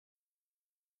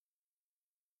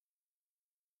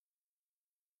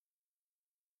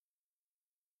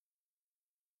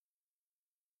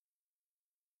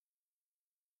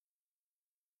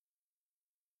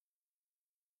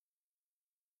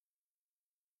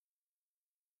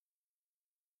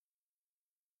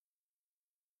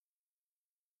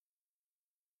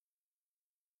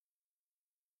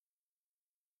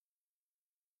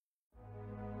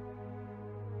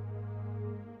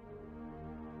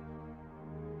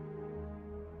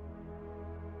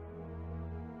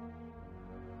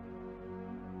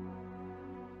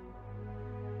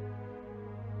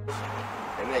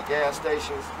their gas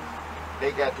stations.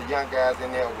 They got the young guys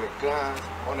in there with guns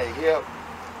on their hip,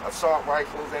 assault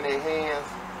rifles in their hands,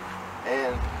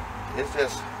 and it's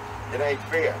just, it ain't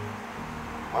fair.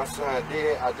 My son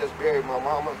dead. I just buried my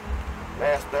mama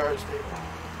last Thursday.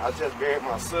 I just buried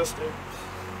my sister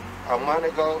a month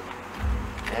ago,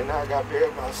 and now I got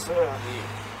buried my son.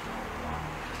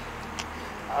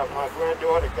 My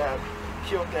granddaughter got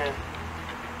killed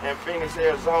in Phoenix,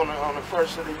 Arizona on the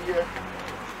 1st of the year.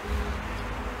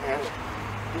 And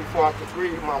before I could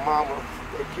grieve my mama,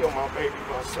 they killed my baby,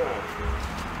 my son.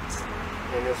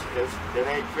 And it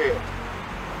ain't fair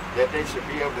that they should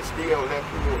be able to still let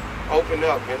people open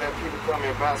up and let people come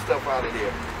and buy stuff out of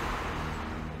there.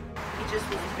 He just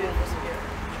was a beautiful spirit.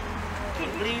 He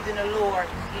believed in the Lord,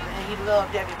 and he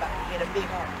loved everybody. He had a big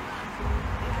heart.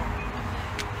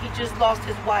 He just lost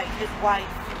his wife. His wife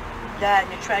died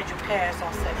in a tragic pass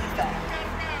on 75.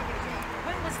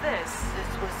 When was this? This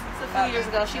was a few years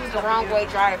ago. She was the wrong way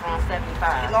driver on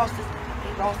 75. He lost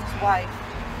his wife,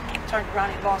 turned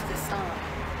around, he lost his son.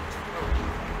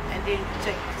 And then he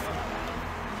took his son.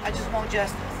 I just want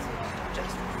justice.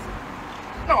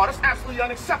 No, that's absolutely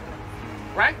unacceptable,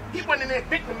 right? He wasn't in there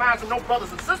victimizing no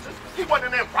brothers and sisters. He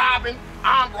wasn't in there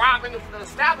armed robbing the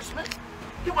establishment.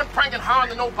 He wasn't bringing harm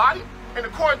to nobody. And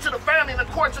according to the family and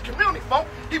according to community folk,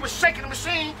 he was shaking the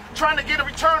machine trying to get a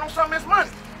return on some of his money.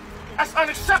 That's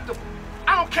unacceptable.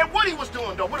 I don't care what he was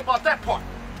doing, though. What about that part?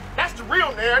 That's the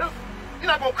real narrative. You're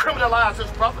not going to criminalize this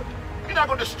brother. You're not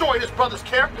going to destroy this brother's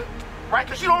character, right?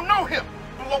 Because you don't know him.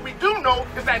 But what we do know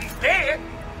is that he's dead.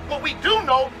 What we do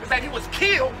know is that he was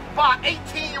killed by an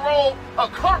 18-year-old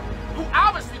clerk who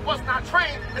obviously was not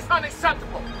trained. It's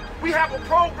unacceptable. We have a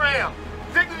program,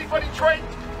 Dignity for Detroit,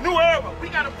 New Era. We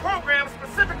got a program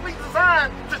specifically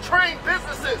designed to train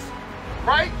businesses,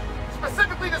 right?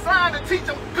 Specifically designed to teach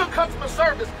them good customer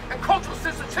service and cultural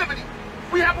sensitivity.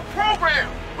 We have a program.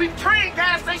 We've trained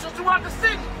gas stations throughout the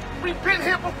city. We've been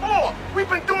here before. We've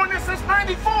been doing this since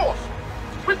 '94.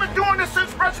 We've been doing this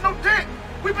since Reginald Dent.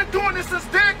 We've been doing this since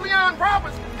Dag Leon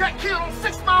Roberts got killed on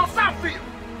 6 Mile Southfield.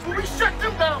 When we shut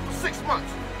them down for 6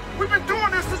 months. We've been doing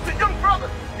this since the young brother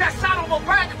got shot over a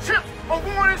bag of chips on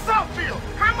Warren in Southfield.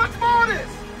 How much more of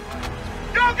this?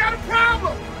 Y'all got a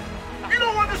problem. You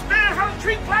don't understand how to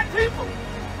treat black people.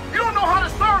 You don't know how to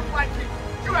serve black people.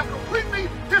 You have completely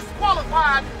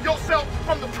disqualified yourself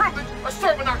from the privilege of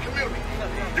serving our community.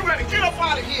 You gotta get up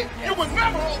out of here. You will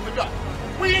never open up.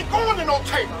 We ain't going to no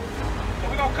table.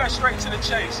 We're gonna cut straight to the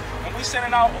chase. And we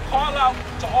sending out a call out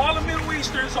to all the Middle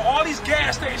Easterns, to all these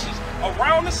gas stations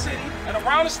around the city and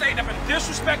around the state that have been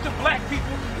disrespecting black people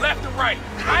left and right.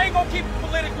 I ain't gonna keep it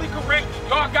politically correct.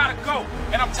 Y'all gotta go.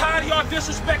 And I'm tired of y'all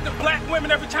disrespecting black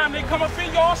women every time they come up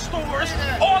in y'all stores.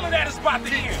 All of that is about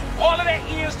to end. All of that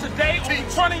ends today on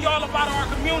turning y'all about our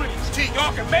communities.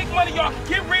 Y'all can make money, y'all can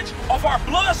get rich off our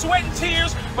blood, sweat, and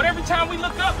tears, but every time we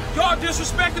look up, y'all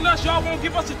disrespecting us, y'all won't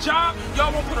give us a job,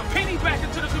 y'all won't put a penny back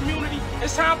into the community.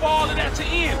 It's time for all of that to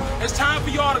end. It's time for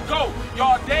y'all to go.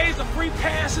 Y'all days of free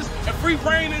passes and free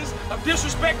reignings of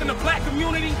disrespecting the black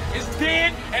community is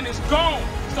dead and it's gone.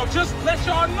 So just let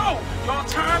y'all know, y'all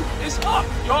time is up.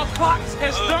 Y'all clocks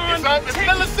has done. It's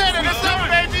Millicent, it's up,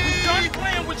 baby. We're done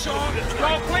playing with y'all.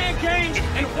 Y'all playing games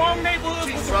in the wrong neighborhoods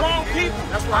with the wrong people.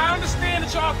 I understand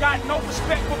that y'all got no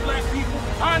respect for black people.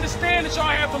 I understand that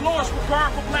y'all have the lowest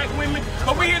regard for black women,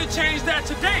 but we're here to change that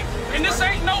today. And this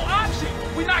ain't no option.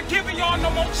 We're not giving y'all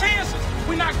no more chances.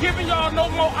 We're not giving y'all no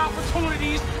more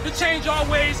opportunities to change our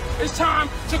ways. It's time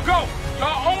to go.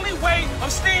 Y'all only way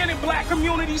of staying in black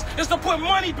communities is to put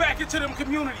money back into them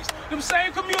communities. Them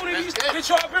same communities that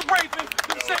y'all been raping,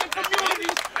 them same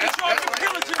communities that y'all been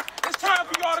pillaging. It's time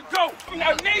for y'all to go.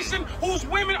 A nation whose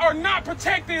women are not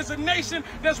protected is a nation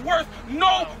that's worth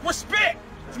no respect.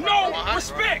 No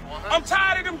respect. I'm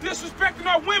tired of them disrespecting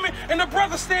our women and the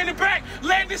brothers standing back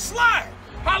letting it slide.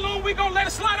 How long we gonna let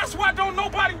it slide? That's why don't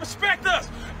nobody respect us.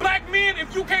 Black men,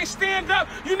 if you can't stand up,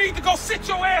 you need to go sit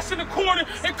your ass in the corner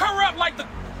and curl up like the...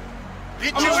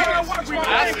 I'm trying to watch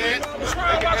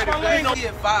my language. Be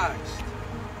advised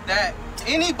that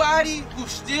anybody who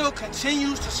still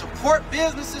continues to support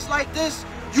businesses like this,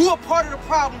 you are part of the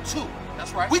problem too.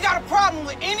 That's right. We got a problem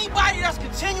with anybody that's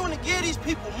continuing to give these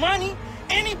people money,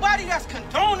 anybody that's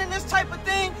condoning this type of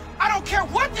thing. I don't care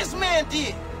what this man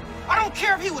did. I don't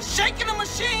care if he was shaking the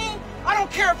machine. I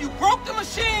don't care if you broke the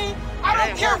machine. I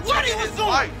don't care what he was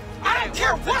doing. I don't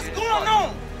care what's going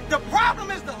on. The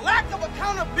problem is the lack of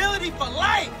accountability for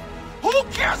life. Who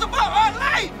cares about our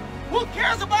life? Who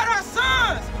cares about our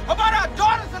sons, about our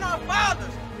daughters and our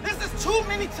fathers? This is too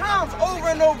many times over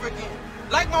and over again.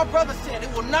 Like my brother said,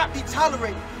 it will not be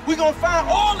tolerated. We're gonna find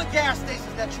all the gas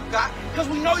stations that you got, because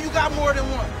we know you got more than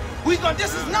one.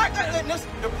 This is not gonna,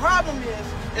 the problem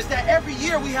is that every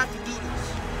year we have to do this.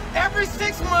 Every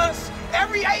 6 months,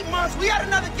 every 8 months, we got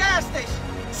another gas station.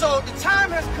 So the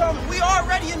time has come and we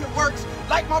already in the works.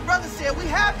 Like my brother said, we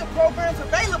have the programs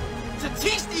available to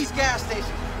teach these gas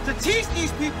stations, to teach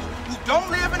these people who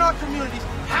don't live in our communities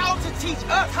how to teach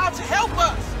us, how to help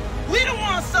us. We don't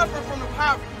want to suffer from the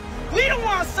poverty. We don't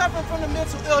want to suffer from the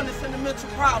mental illness and the mental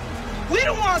problems. We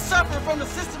don't want to suffer from the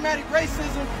systematic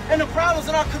racism and the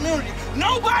problems in our community.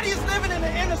 Nobody is living in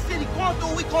the inner city going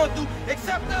through what we're going through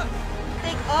except us.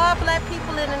 I think all black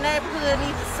people in the neighborhood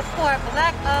need to support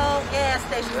black-owned gas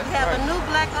stations. We have a new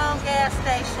black-owned gas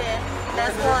station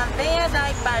that's on Van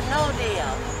Dyke by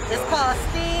Nodale. It's called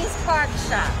Steve's Party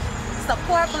Shop.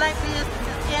 Support black businesses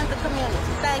in the community.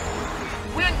 Thank you.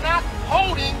 We're not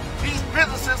holding these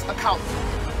businesses accountable.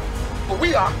 But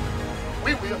we are.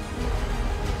 We will.